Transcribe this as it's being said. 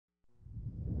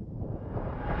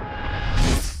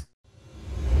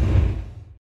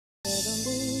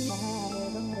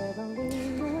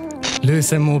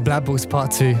Lewis and more Black Box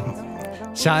Part 2.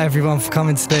 Shout out everyone for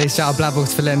coming today. Shout out Black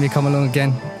Box for letting me come along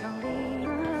again.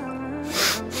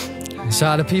 Shout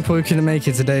out the people who couldn't make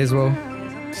it today as well.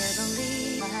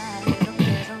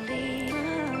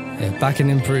 Yeah, back and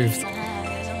improved.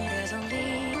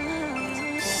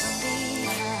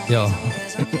 Yo.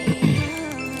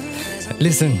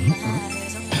 Listen.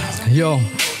 Yo.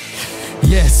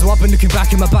 Yeah, so I've been looking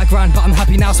back in my background, but I'm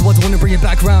happy now, so I don't want to bring it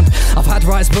back round. I've had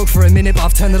writer's block for a minute, but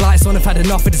I've turned the lights on, I've had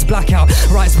enough of this blackout.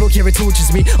 Writer's block, yeah, it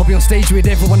tortures me. I'll be on stage with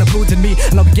everyone applauding me,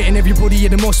 and I'll be getting everybody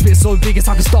in the mosh pit so big as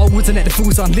I can start woods and let the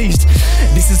fools unleashed.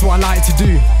 This is what I like to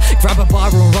do. Grab a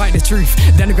Bible and write the truth.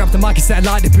 Then I grab the mic and say I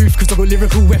like the booth, cause I've got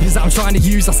lyrical weapons that I'm trying to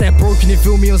use. I say I'm broken, you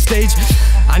feel me on stage?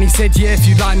 And he said, yeah, if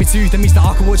you'd like me to, that means that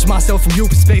I can watch myself from your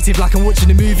perspective, like I'm watching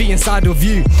a movie inside of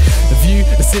you. The view,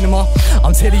 the cinema.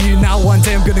 I'm telling you now, one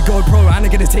day I'm gonna go pro, and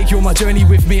I'm gonna take you on my journey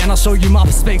with me, and I'll show you my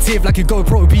perspective like a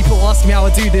GoPro. People ask me how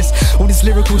I do this, all this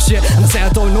lyrical shit, and I say I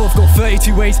don't know. I've got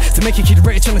 32 ways to make a kid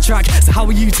rich on the track. So how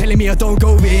are you telling me I don't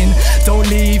go in? Don't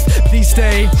leave, please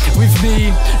stay with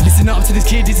me. Listen up to this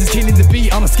kid, this is killing the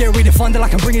beat. I'ma scare away the thunder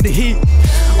like I'm bringing the heat.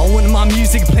 I want my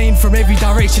music playing from every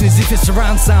direction as if it's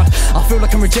surround sound. I feel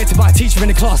like I'm rejected by a teacher in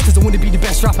the class cause I want to be the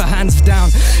best rapper, hands down.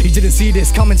 You didn't see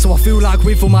this coming, so I feel like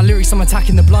with all my lyrics I'm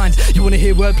attacking the blind. You wanna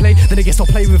hear wordplay? Then I guess I'll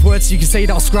play with words so you can say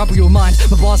that I'll scrabble your mind.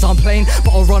 My bars aren't plain,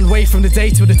 but I'll run away from the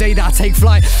day till the day that I take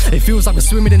flight. It feels like we're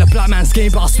swimming in a black man's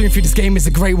game, but I'll swim through this game as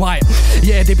a great white.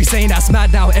 Yeah, they be saying that's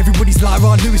mad now. Everybody's like,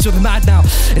 Ron Lewis, you're the mad now.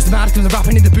 It's mad because I'm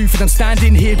rapping in the booth and I'm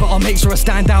standing here, but I'll make sure I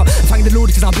stand out. Thank the Lord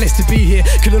because I'm blessed to be here.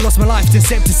 Could have lost my life to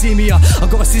accept to see me. I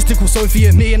got a sister called Sophie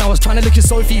and me, and I was trying to look at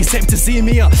Sophie except to see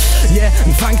me. Yeah,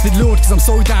 and thank the Lord because I'm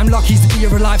so damn lucky to be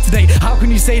here alive today. How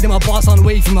can you say that my bars aren't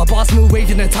waving? My bars more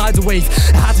waving than a tidal wave.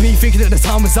 It had me thinking that the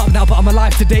time was up now, but I'm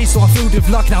alive today, so I'm filled with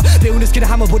luck now. The illness gonna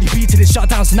have my body beat to this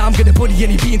shutdown, so now I'm gonna body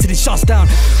any beat into this shuts down.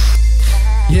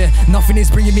 Yeah, nothing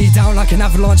is bringing me down like an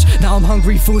avalanche. Now I'm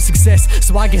hungry for success,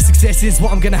 so I guess success is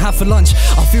what I'm gonna have for lunch.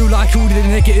 I feel like all the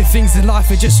negative things in life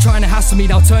are just trying to hassle me.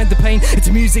 Now turn the pain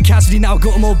into music casually. Now I've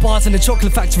got more bars in the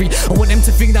chocolate factory. I want them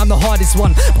to think that I'm the hardest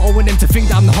one, but I want them to think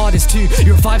that I'm the hardest too.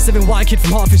 You're a 5'7" white kid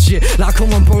from Hertfordshire. Like,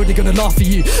 come on bro, they're gonna laugh at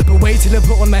you. But wait till I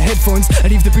put on my headphones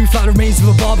and leave the booth like the remains of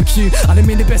a barbecue. And I'm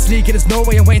in the best league and there's no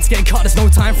way I'm waiting to get cut. There's no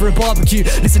time for a barbecue.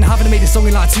 Listen, I haven't made a song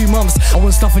in like 2 months. I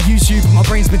want stuff on YouTube, but my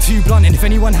brain's been too blunt. And if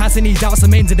anyone has any doubts,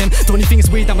 I'm into them. The only thing is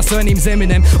weird that my surname's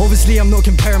Eminem. Obviously I'm not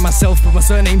comparing myself, but my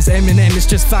surname's Eminem. It's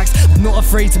just facts. I'm not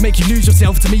afraid to make you lose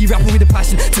yourself. To me you rapping with a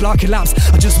passion till I collapse.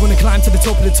 I just wanna climb to the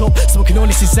top of the top, so I can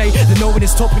honestly say that no one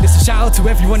is topping this. A shout out to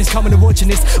everyone who's coming and watching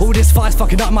this. All this fire's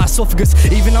fucking up my esophagus.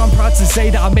 Even though I'm proud to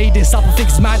say that I made this up, I think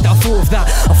it's mad that I thought of that.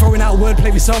 I'm throwing out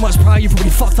wordplay with so much pride, you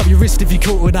probably fucked up your wrist if you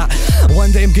caught with that.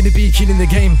 One day I'm gonna be killing the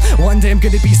game. One day I'm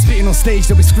gonna be spitting on stage.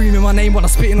 They'll be screaming my name while I'm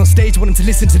spitting on stage. Want them to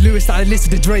listen to Lewis that I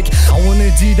listen to Drake. I wanna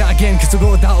do that again cause I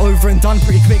got that over and done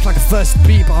pretty quick like a first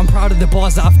beat. But I'm proud of the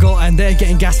bars that I've got and they're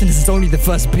getting gassed and this is only the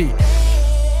first beat.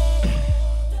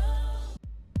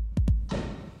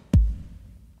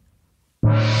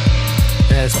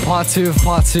 Yeah, it's part 2 of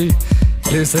part 2.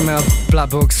 Lewis and Black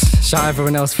Box. Shout out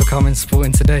everyone else for coming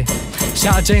supporting today.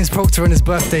 Shout out James Proctor on his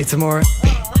birthday tomorrow.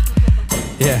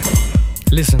 Yeah,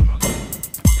 listen.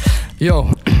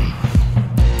 Yo.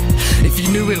 If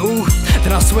you knew it all,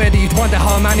 then I swear that you'd wonder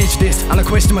how I manage this. And I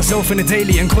question myself in the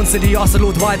daily and constantly ask the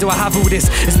Lord, why do I have all this?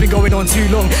 It's been going on too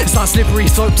long, it's like slippery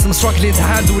slope cause I'm struggling to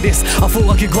handle this. I thought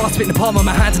I could grasp it in the palm of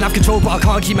my hand and have control, but I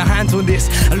can't keep my hands on this.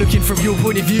 And looking from your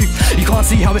point of view, you can't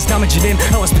see how it's damaging him,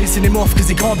 how it's pissing him off cause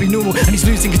he can't be normal and he's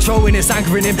losing control and it's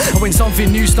angering him. And when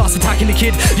something new starts attacking the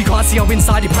kid, you can't see how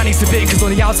inside he panics a bit, cause on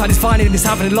the outside he's fine and he's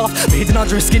having a laugh, but hidden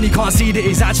under his skin you can't see that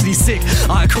he's actually sick.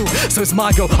 Alright, cool, so it's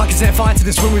my go. I can set fire to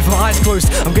this room with my eyes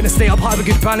closed. I'm gonna stay up high with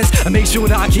good balance and make sure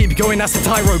that I keep going, that's the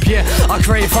tightrope. Yeah, I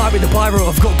create fire with the biro.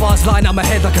 I've got bars lying out my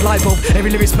head like a light bulb. Every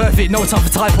lyric's perfect, no time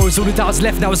for typos. All the doubts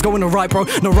left, now it's going alright bro.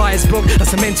 No riot's broke,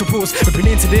 that's a mental pause. I've been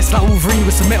into this like Wolverine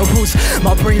with some metal balls.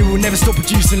 My brain will never stop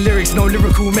producing lyrics, no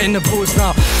lyrical menopause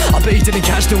now. I bet you didn't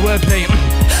catch the wordplay.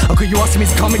 I got you asking me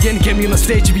to come again, get me on the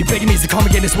stage, you be begging me to come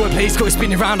again. This wordplay's got it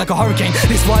spinning around like a hurricane.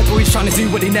 This white boy's trying to do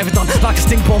what they never done, like a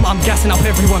stink bomb, I'm gassing up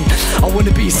everyone. I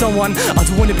wanna be someone, I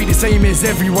don't wanna be the same as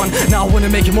everyone. Now I wanna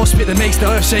make a mosh pit that makes the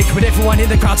earth shake. With everyone in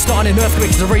the crowd starting an earthquake,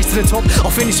 it's a race to the top,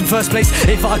 I'll finish in first place.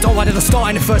 If I don't, why did I start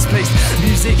in the first place?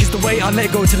 Music is the way I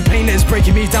let go to the pain that is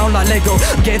breaking me down like Lego.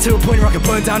 I'm getting to a point where I can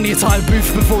burn down the entire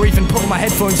booth before even putting my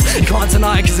headphones. You can't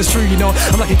deny it cause it's true, you know.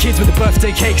 I'm like a kid with a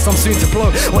birthday cake cause I'm soon to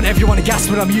blow. Want everyone to gas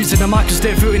when I'm using a mic to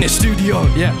step foot in the studio,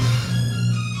 yeah.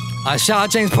 I shout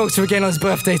out James Proctor again on his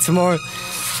birthday tomorrow.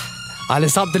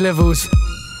 Let's up the levels.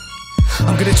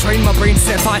 I'm gonna train my brain to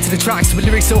set fire to the tracks. With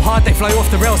lyrics so hard they fly off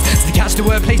the rails. To catch the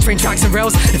wordplay, train tracks and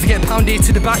rails. If I get pounded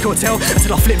to the back hotel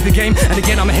until I flip the game. And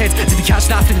again I'm ahead. Did the catch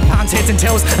that flipping pounds, heads and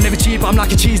tails. I never cheat, but I'm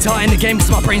like a cheese tart in the game.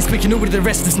 Cause my brain's quick and all of the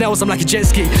rest is nails. I'm like a jet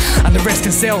ski and the rest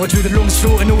can sail. I drew the long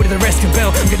short and all of the rest can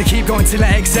bail. I'm gonna keep going till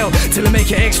I excel, till I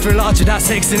make it extra larger, that's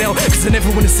XL. Cause I never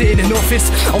wanna sit in an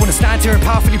office. I wanna stand here and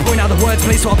powerfully point out the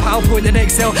wordplay. So I PowerPoint and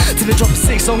Excel till I drop a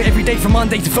 6 song every day from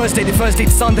Monday to Thursday, the Thursday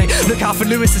to Sunday. Look out for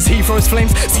Lewis as he throws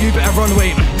flames, so you better run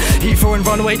away. He throw and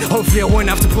run away. Hopefully I won't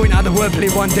have to point out the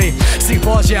wordplay one day. Sick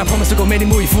bars, yeah, I promise I got many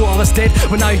more. You thought I was dead,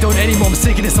 but now you don't anymore. I'm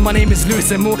sick of this and my name is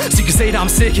Lewis and more. So you can say that I'm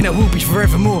sick and it will be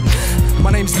forevermore.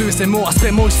 My name's Lewis and more. I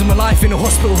spent most of my life in a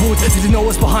hospital ward. Didn't know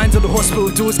what's behind all the hospital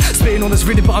doors. Spitting all this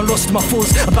rhythm, but I'm lost in my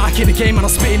thoughts. I'm back in the game and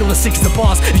I'm spitting all the 6 of the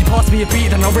bars. If you pass me a beat,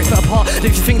 then I'll rip it apart. And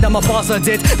if you think that my bars are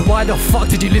dead, then why the fuck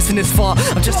did you listen this far?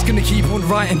 I'm just gonna keep on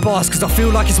writing bars, cause I feel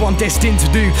like it's what I'm destined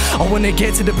to do. I wanna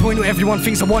get to the point where everyone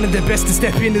thinks I'm one of their best to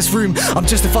step in this room. I'm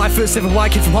just a 5'7"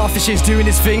 white kid from Hertfordshire doing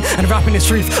this thing and rapping the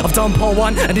truth. I've done part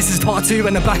 1 and this is part 2,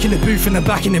 and I'm back in the booth and I'm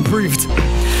back and improved.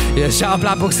 Yeah, shout out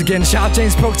Black Box again, shout out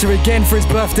James Proctor again for his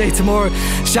birthday tomorrow.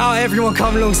 Shout out everyone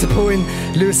coming along supporting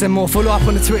Lewis and more. Follow up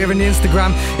on the Twitter and the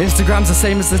Instagram. Instagram's the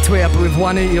same as the Twitter but with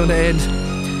 180 on the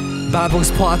end. Black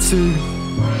Box part 2.